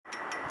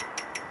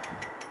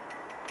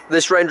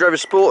This Range Rover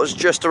Sport has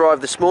just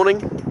arrived this morning.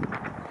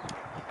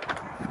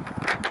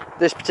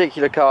 This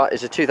particular car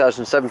is a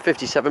 2007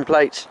 57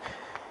 plate.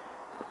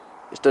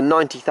 It's done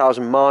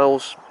 90,000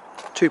 miles,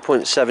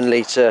 2.7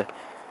 litre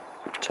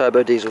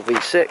turbo diesel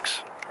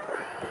V6.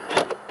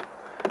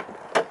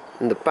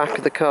 In the back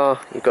of the car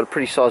you've got a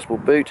pretty sizable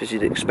boot, as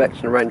you'd expect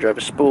in a Range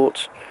Rover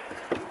Sport.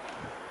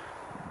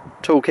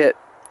 Toolkit,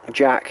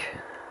 jack,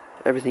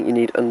 everything you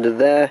need under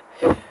there.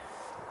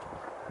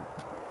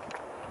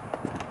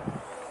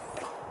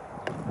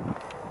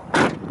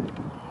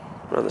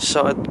 Around the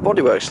side, the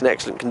bodywork's in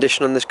excellent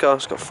condition on this car.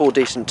 It's got 4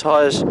 decent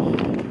tyres.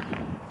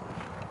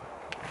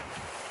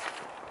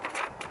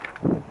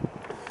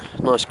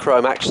 Nice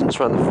chrome accents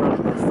around the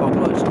front, fog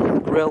lights on the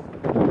grille.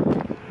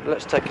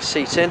 Let's take a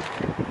seat in,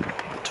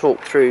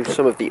 talk through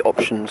some of the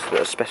options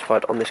that are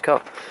specified on this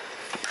car.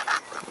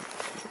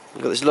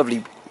 You've got this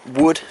lovely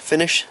wood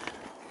finish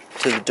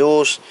to the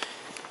doors,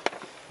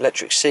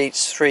 electric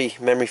seats, 3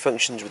 memory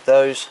functions with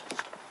those.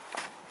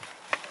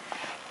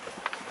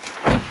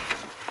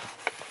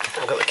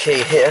 I've got the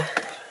key here,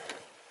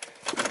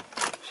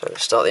 so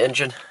let's start the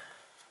engine.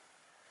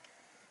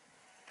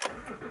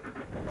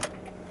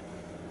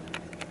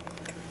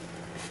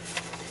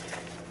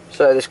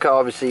 So this car,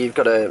 obviously you've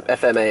got a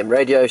FM AM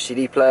radio,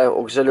 CD player,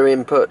 auxiliary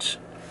input.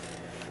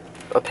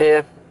 Up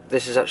here,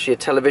 this is actually a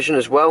television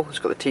as well. It's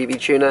got the TV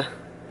tuner.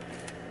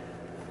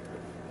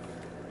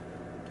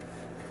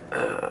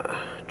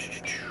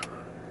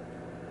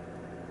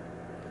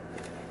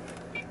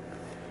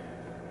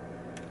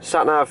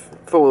 Sat nav,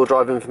 4-wheel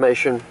drive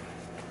information.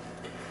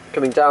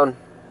 Coming down,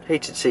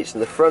 heated seats in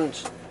the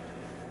front.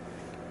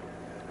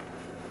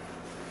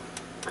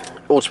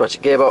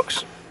 Automatic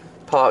gearbox.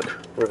 Park,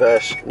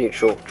 reverse,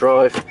 neutral,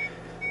 drive.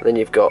 And then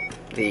you've got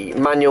the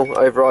manual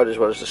override as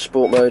well as the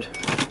sport mode.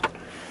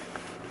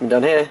 And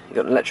down here you've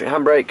got an electric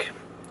handbrake.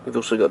 You've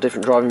also got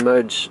different driving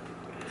modes.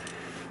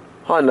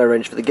 High and low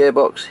range for the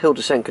gearbox, hill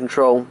descent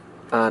control,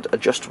 and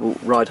adjustable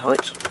ride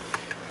height.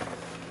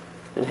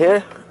 In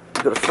here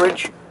you've got a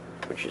fridge,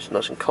 which is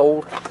nice and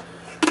cold.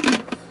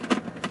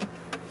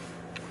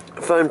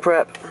 Phone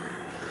prep.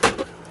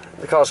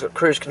 The car's got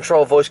cruise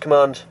control, voice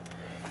command.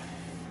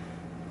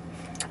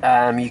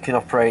 You can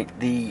operate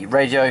the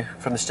radio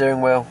from the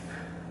steering wheel.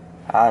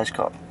 It's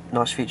got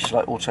nice features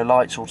like auto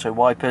lights, auto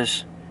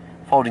wipers,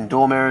 folding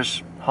door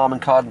mirrors, Harman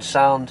Kardon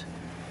sound.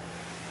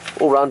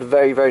 All round a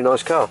very, very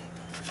nice car.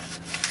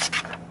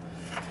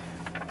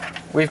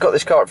 We've got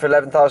this car up for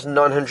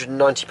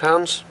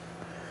 £11,990.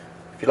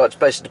 If you'd like to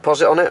place a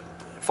deposit on it,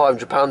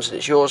 £500 and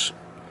it's yours.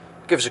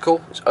 Give us a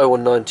call. It's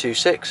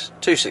 01926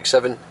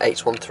 267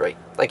 813.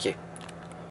 Thank you.